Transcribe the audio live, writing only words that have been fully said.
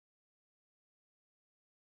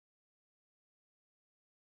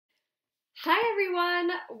Hi everyone!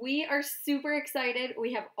 We are super excited.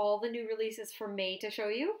 We have all the new releases for May to show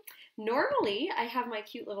you. Normally, I have my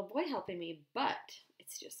cute little boy helping me, but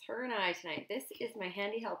it's just her and I tonight. This is my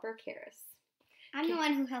handy helper, Karis. I'm the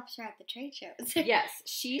one who helps her at the trade shows. Yes,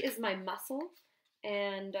 she is my muscle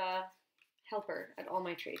and helper at all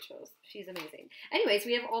my trade shows. She's amazing. Anyways,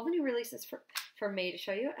 we have all the new releases for May to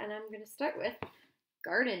show you, and I'm going to start with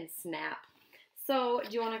Garden Snap. So,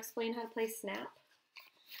 do you want to explain how to play Snap?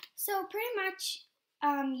 So pretty much,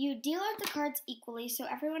 you deal out the cards equally, so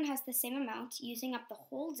everyone has the same amount, using up the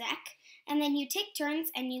whole deck. And then you take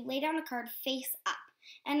turns and you lay down a card face up.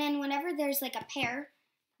 And then whenever there's like a pair,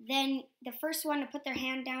 then the first one to put their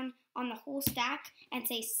hand down on the whole stack and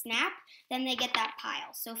say snap, then they get that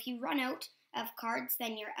pile. So if you run out of cards,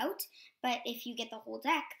 then you're out. But if you get the whole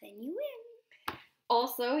deck, then you win.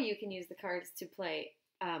 Also, you can use the cards to play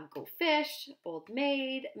Go Fish, Old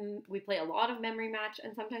Maid. We play a lot of Memory Match,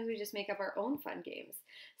 and sometimes we just make up our own fun games.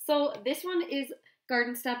 So this one is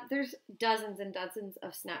Garden Snap. There's dozens and dozens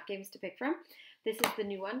of Snap games to pick from. This is the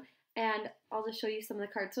new one, and I'll just show you some of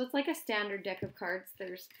the cards. So it's like a standard deck of cards.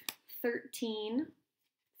 There's 13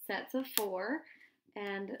 sets of 4,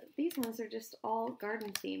 and these ones are just all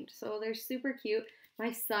garden themed. So they're super cute.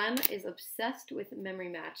 My son is obsessed with Memory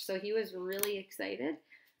Match, so he was really excited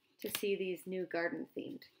to see these new garden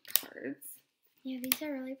themed cards. Yeah, these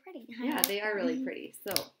are really pretty. Yeah, they are really pretty.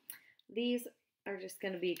 So these are just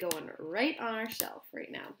going to be going right on our shelf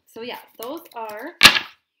right now. So yeah, those are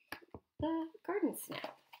the Garden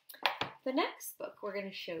Snap. The next book we're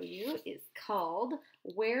going to show you is called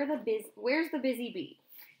Where's the Busy Bee?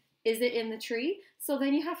 Is it in the tree? So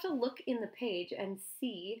then you have to look in the page and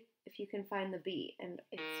see if you can find the bee. And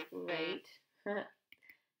it's right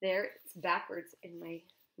there. It's backwards in my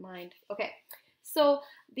mind. Okay, so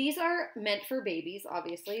these are meant for babies,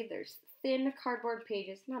 obviously. There's thin cardboard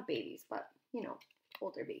pages, not babies, but, you know,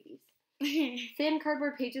 older babies. Thin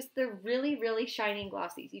cardboard pages. They're really, really shiny and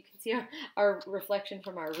glossy. You can see our reflection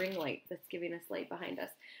from our ring light that's giving us light behind us.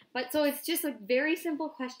 But so it's just like very simple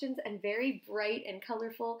questions and very bright and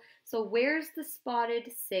colorful. So where's the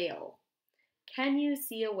spotted sail? Can you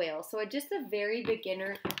see a whale? So just a very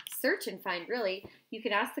beginner search and find, really. You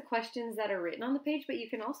can ask the questions that are written on the page, but you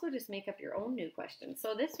can also just make up your own new questions.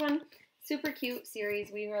 So this one, super cute series.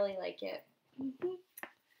 We really like it.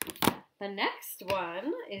 The next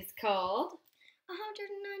one is called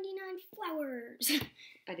 199 Flowers.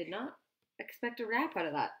 I did not expect a rap out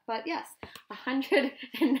of that, but yes,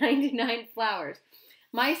 199 flowers.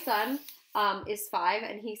 My son is 5,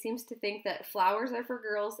 and he seems to think that flowers are for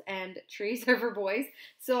girls and trees are for boys.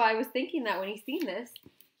 So I was thinking that when he's seen this,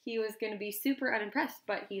 he was going to be super unimpressed,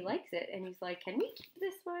 but he likes it, and he's like, can we keep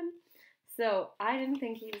this one? So I didn't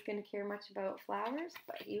think he was going to care much about flowers,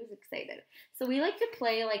 but he was excited. So we like to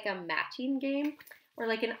play like a matching game, or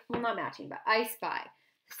like well, not matching, but I Spy.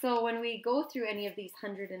 So when we go through any of these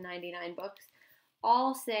 199 books,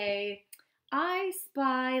 I'll say, I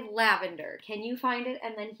spy lavender. Can you find it?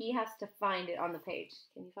 And then he has to find it on the page.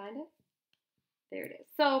 Can you find it? There it is.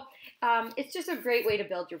 So it's just a great way to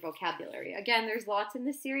build your vocabulary. Again, there's lots in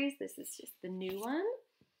this series. This is just the new one.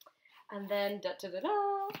 And then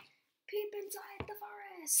da-da-da-da. Peep Inside the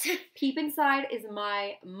Forest. Peep Inside is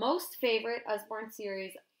my most favorite Usborne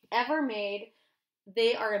series ever made.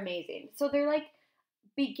 They are amazing. So they're like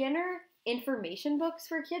beginner information books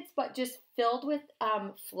for kids, but just filled with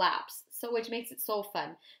flaps, so which makes it so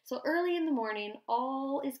fun. So early in the morning,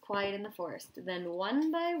 all is quiet in the forest. Then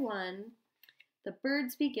one by one, the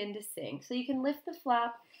birds begin to sing. So you can lift the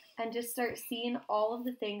flap and just start seeing all of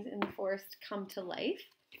the things in the forest come to life.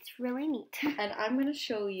 It's really neat. And I'm going to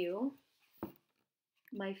show you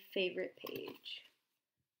my favorite page.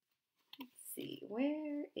 Let's see,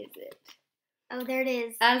 where is it? Oh, there it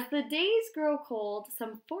is. As the days grow cold,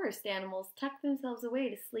 some forest animals tuck themselves away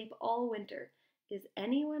to sleep all winter. Is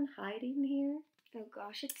anyone hiding here? Oh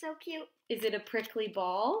gosh, it's so cute. Is it a prickly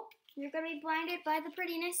ball? You're going to be blinded by the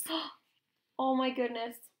prettiness. Oh my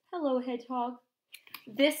goodness. Hello, hedgehog.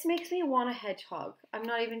 This makes me want a hedgehog. I'm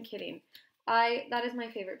not even kidding. That is my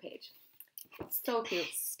favorite page. It's so cute.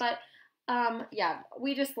 But yeah,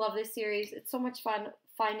 we just love this series. It's so much fun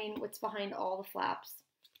finding what's behind all the flaps.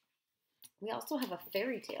 We also have a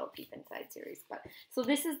fairy tale Peep Inside series. So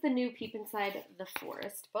this is the new Peep Inside the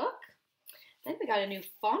Forest book. Then we got a new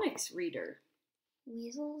phonics reader.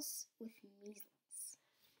 Weasels with measles.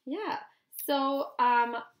 Yeah. So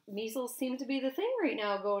measles seem to be the thing right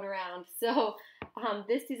now going around. So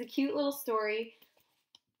this is a cute little story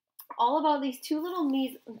all about these two little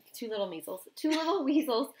weasels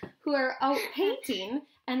who are out painting,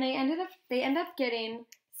 and they end up getting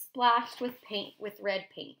splashed with paint, with red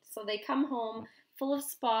paint. So they come home full of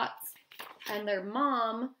spots, and their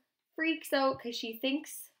mom freaks out because she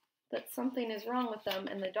thinks that something is wrong with them,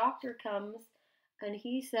 and the doctor comes and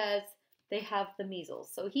he says they have the measles.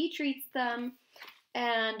 So he treats them,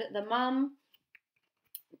 and the mom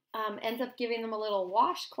ends up giving them a little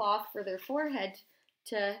washcloth for their forehead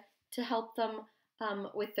to help them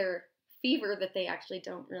with their fever that they actually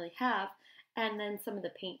don't really have. And then some of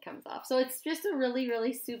the paint comes off. So it's just a really,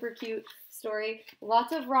 really super cute story.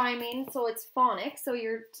 Lots of rhyming, so it's phonics. So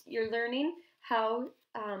you're learning how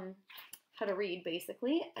to read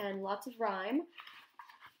basically, and lots of rhyme.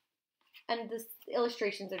 And the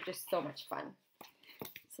illustrations are just so much fun.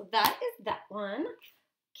 So that is that one.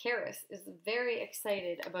 Karis is very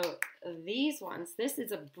excited about these ones. This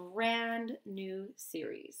is a brand new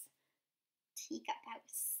series. Teacup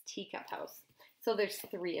House. Teacup House. So there's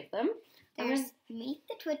 3 of them. There's Meet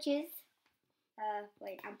the Twitches.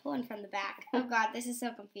 Wait, I'm pulling from the back. Oh God, this is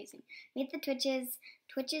so confusing. Meet the Twitches,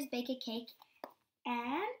 Twitches Bake a Cake,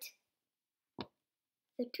 and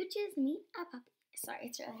the Twitches Meet a Puppy. Sorry,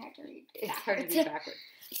 it's really hard to read. It's hard to read backwards.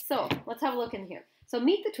 So let's have a look in here. So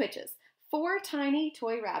Meet the Twitches. 4 tiny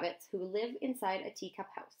toy rabbits who live inside a teacup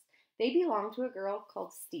house. They belong to a girl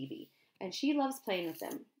called Stevie, and she loves playing with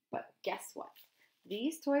them. But guess what?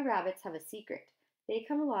 These toy rabbits have a secret. They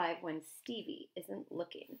come alive when Stevie isn't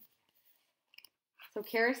looking. So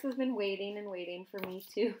Karis has been waiting and waiting for me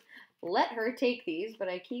to let her take these, but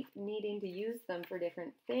I keep needing to use them for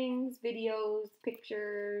different things, videos,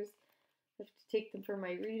 pictures. I have to take them for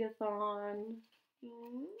my readathon.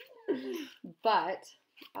 But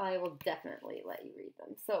I will definitely let you read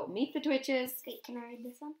them. So, Meet the Twitches. Wait, can I read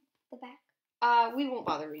this one? The back? We won't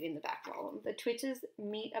bother reading the back column. The Twitches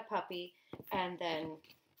Meet a Puppy, and then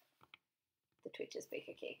the Twitches Bake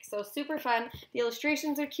a Cake. So super fun. The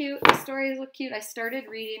illustrations are cute. The stories look cute. I started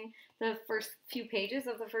reading the first few pages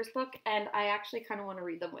of the first book, and I actually kind of want to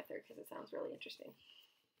read them with her because it sounds really interesting.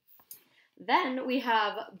 Then we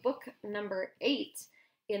have book number 8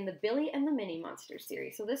 in the Billy and the Mini Monsters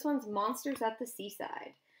series. So this one's Monsters at the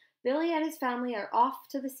Seaside. Billy and his family are off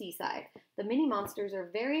to the seaside. The mini monsters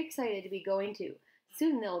are very excited to be going too.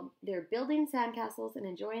 Soon they're building sandcastles and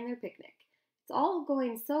enjoying their picnic. It's all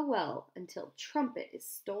going so well until Trumpet is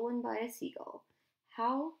stolen by a seagull.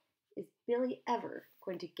 How is Billy ever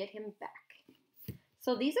going to get him back?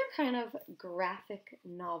 So these are kind of graphic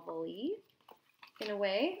novel-y in a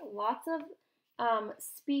way. Lots of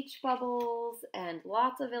speech bubbles and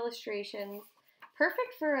lots of illustrations.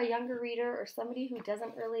 Perfect for a younger reader or somebody who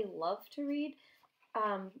doesn't really love to read.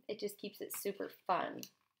 It just keeps it super fun.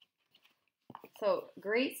 So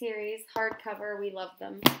great series, hardcover, we love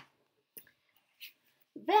them.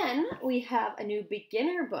 Then we have a new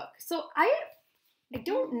beginner book. So I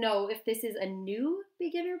don't know if this is a new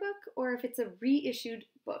beginner book or if it's a reissued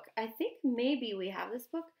book. I think maybe we have this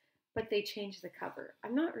book, but they changed the cover.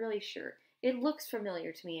 I'm not really sure. It looks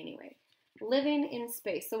familiar to me anyway. Living in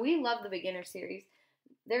Space. So we love the beginner series.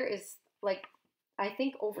 There is I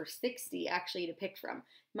think over 60 actually to pick from.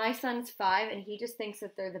 My son's 5 and he just thinks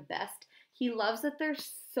that they're the best. He loves that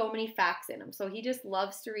there's so many facts in them. So he just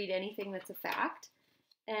loves to read anything that's a fact.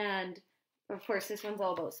 And of course this one's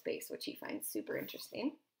all about space, which he finds super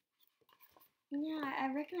interesting. Yeah,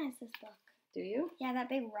 I recognize this book. Do you? Yeah, that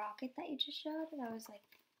big rocket that you just showed. That was like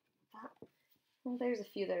that. Well, there's a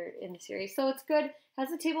few that are in the series. So it's good. It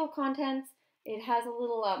has a table of contents. It has a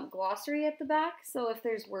little glossary at the back. So if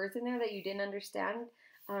there's words in there that you didn't understand,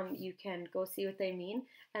 you can go see what they mean.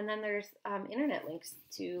 And then there's internet links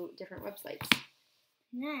to different websites.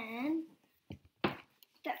 And then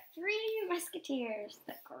the Three Musketeers,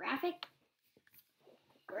 the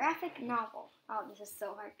graphic novel. Oh, this is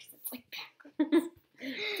so hard because it's like backwards.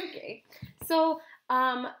 It's okay. So,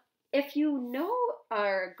 if you know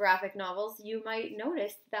our graphic novels, you might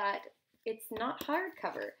notice that it's not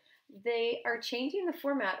hardcover. They are changing the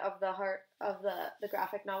format of the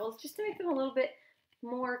graphic novels just to make them a little bit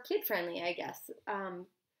more kid-friendly, I guess.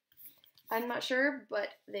 I'm not sure, but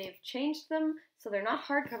they've changed them so they're not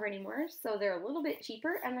hardcover anymore. So they're a little bit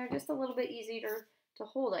cheaper and they're just a little bit easier to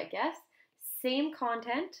hold, I guess. Same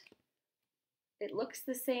content. It looks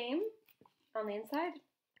the same on the inside.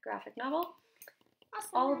 Graphic novel. Awesome.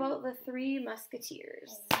 All about the Three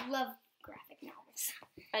Musketeers. I love graphic novels.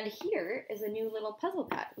 And here is a new little puzzle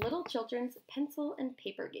pad. Little Children's Pencil and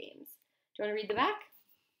Paper Games. Do you want to read the back?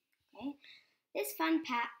 Okay. This fun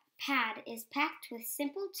pad is packed with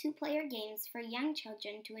simple 2-player games for young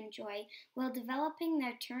children to enjoy while developing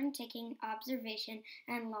their turn-taking, observation,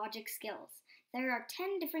 and logic skills. There are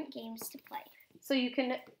 10 different games to play. So you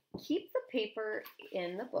can keep the paper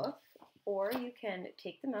in the book or you can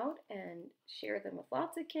take them out and share them with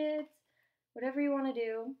lots of kids, whatever you want to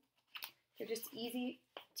do. They're just easy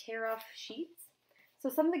tear-off sheets. So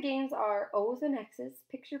some of the games are O's and X's,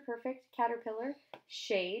 Picture Perfect, Caterpillar,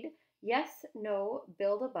 Shade, Yes, No,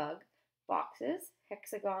 Build a Bug, Boxes,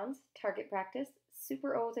 Hexagons, Target Practice,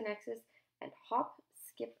 Super O's and X's, and Hop,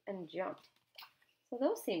 Skip, and Jump. So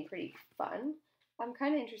those seem pretty fun. I'm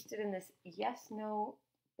kind of interested in this Yes, No,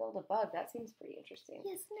 Build a Bug. That seems pretty interesting.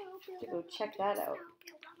 Yes, no, build To a go bug. check that Yes, out. no,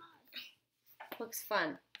 build a bug. Looks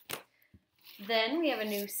fun. Then we have a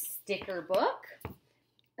new sticker book.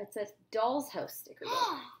 It's a Doll's House sticker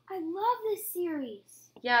book. I love this series.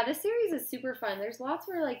 Yeah, this series is super fun. There's lots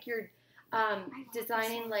where like you're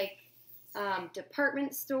designing this like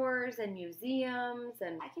department stores and museums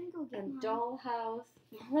and I can go get mine. dollhouse.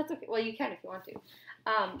 That's okay. Well, you can if you want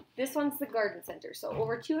to. This one's the garden center. So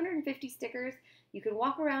over 250 stickers. You can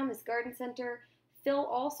walk around this garden center, fill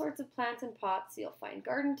all sorts of plants and pots. So you'll find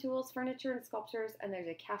garden tools, furniture, and sculptures. And there's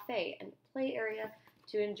a cafe and play area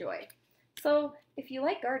to enjoy. So if you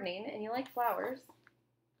like gardening and you like flowers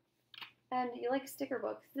and you like sticker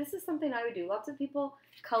books, this is something I would do. Lots of people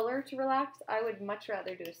color to relax. I would much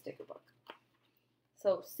rather do a sticker book.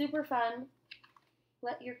 So super fun.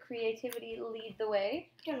 Let your creativity lead the way.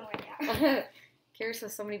 Don't know where they are. Kara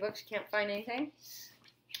has so many books you can't find anything.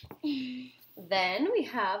 Then we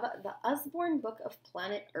have the Usborne Book of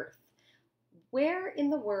Planet Earth. Where in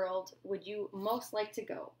the world would you most like to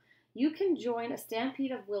go? You can join a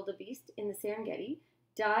stampede of wildebeest in the Serengeti,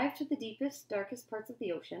 dive to the deepest, darkest parts of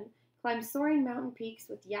the ocean, climb soaring mountain peaks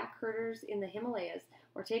with yak herders in the Himalayas,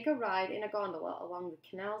 or take a ride in a gondola along the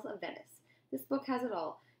canals of Venice. This book has it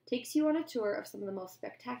all. Takes you on a tour of some of the most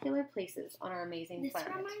spectacular places on our amazing This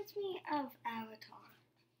planet. reminds me of Avatar.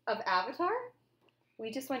 Of Avatar?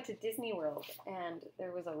 We just went to Disney World, and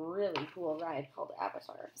there was a really cool ride called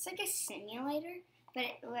Avatar. It's like a simulator, but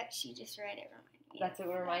what she just read, it reminded me. That's what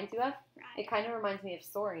it reminds you of? Right. It kind of reminds me of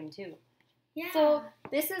Soaring, too. Yeah. So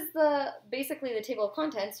this is basically the table of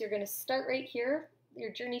contents. You're going to start right here.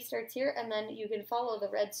 Your journey starts here, and then you can follow the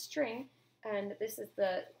red string, and this is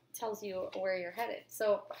tells you where you're headed.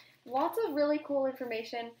 So lots of really cool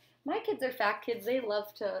information. My kids are fact kids. They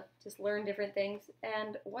love to just learn different things,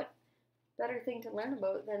 and what better thing to learn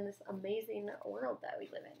about than this amazing world that we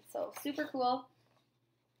live in. So super cool.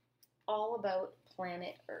 All about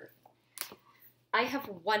planet Earth. I have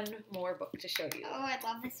one more book to show you. Oh, I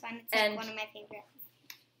love this one. It's And like one of my favorites.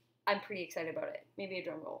 I'm pretty excited about it. Maybe a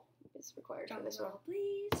drum roll is required for this one.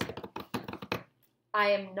 Please. I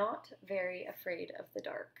am not very afraid of the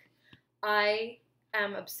dark. I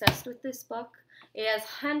am obsessed with this book. It has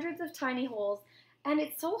hundreds of tiny holes, and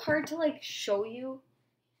it's so hard to like show you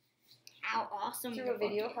How awesome through the a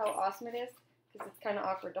video book how awesome it is, because it's kind of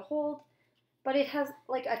awkward to hold. But it has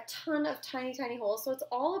like a ton of tiny, tiny holes. So it's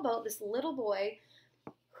all about this little boy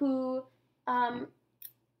who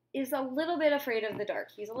is a little bit afraid of the dark.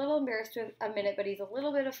 He's a little embarrassed to admit it, but he's a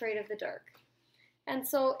little bit afraid of the dark. And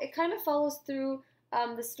so it kind of follows through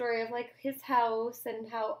the story of like his house and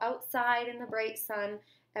how outside in the bright sun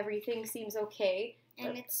everything seems okay.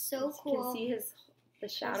 And it's so You cool. can see the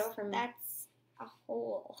shadow from That's a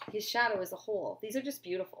hole. his shadow is a hole. These are just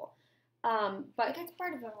beautiful. But Like it's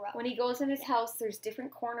part of a row. when he goes in his house, there's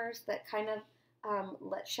different corners that kind of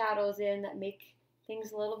let shadows in that make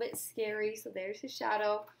things a little bit scary. So there's his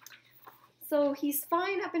shadow. So he's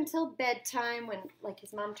fine up until bedtime when like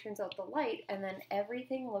his mom turns out the light, and then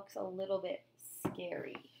everything looks a little bit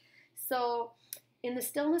scary. So in the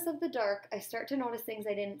stillness of the dark, I start to notice things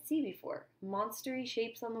I didn't see before. Monstery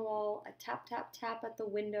shapes on the wall, a tap, tap, tap at the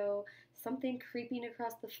window, something creeping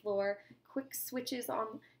across the floor, quick switch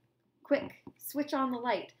on the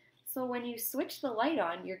light. So when you switch the light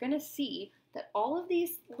on, you're going to see that all of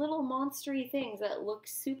these little monstery things that look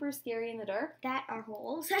super scary in the dark, That are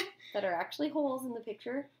holes. that are actually holes in the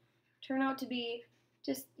picture, turn out to be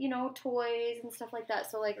just, toys and stuff like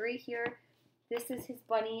that. So like right here, this is his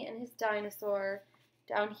bunny and his dinosaur.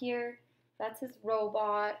 Down here, that's his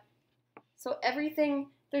robot. So everything,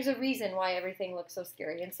 there's a reason why everything looks so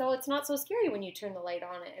scary. And so it's not so scary when you turn the light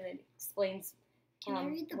on and it explains Can I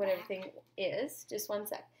read the what back? everything is. Just one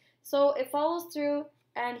sec. So it follows through,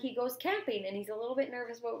 and he goes camping, and he's a little bit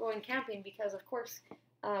nervous about going camping because, of course,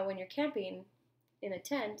 when you're camping in a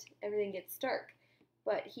tent, everything gets dark.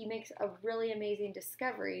 But he makes a really amazing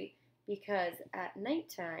discovery because at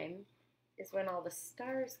nighttime is when all the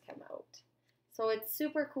stars come out. So it's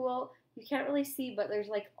super cool. You can't really see, but there's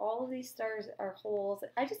like all of these stars are holes.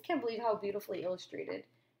 I just can't believe how beautifully illustrated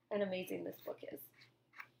and amazing this book is.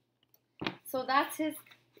 So that's his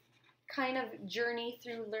kind of journey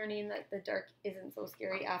through learning that the dark isn't so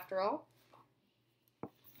scary after all.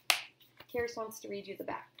 Karis wants to read you the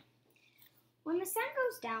back. When the sun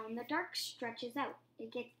goes down, the dark stretches out.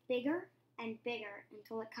 It gets bigger and bigger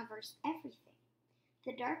until it covers everything.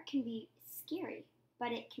 The dark can be scary,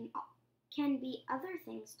 but it can be other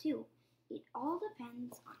things too. It all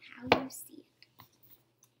depends on how you see it.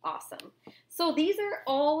 Awesome. So these are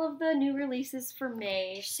all of the new releases for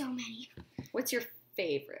May. There's so many. What's your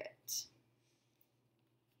favorite?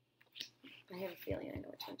 I have a feeling I know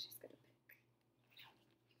which one she's going to pick.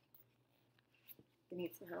 You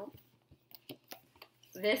need some help?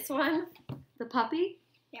 This one? The puppy?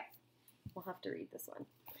 Yep. We'll have to read this one.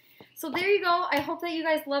 So there you go. I hope that you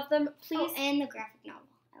guys love them. Please. Oh, and the graphic novel.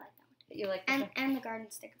 I like that one. You like this one? And the garden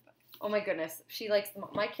sticker book. Oh my goodness. She likes them.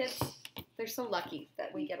 My kids, they're so lucky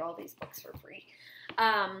that we get all these books for free.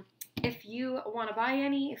 If you want to buy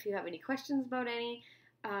any, if you have any questions about any,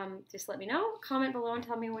 just let me know. Comment below and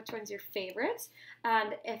tell me which one's your favorite.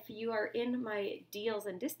 And if you are in my deals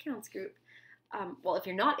and discounts group, well, if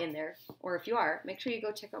you're not in there, or if you are, make sure you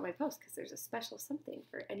go check out my post because there's a special something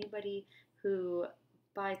for anybody who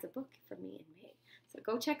buys a book from me in May. So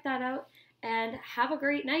go check that out and have a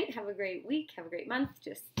great night, have a great week, have a great month.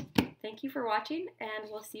 Just thank you for watching and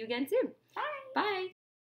we'll see you again soon. Bye. Bye.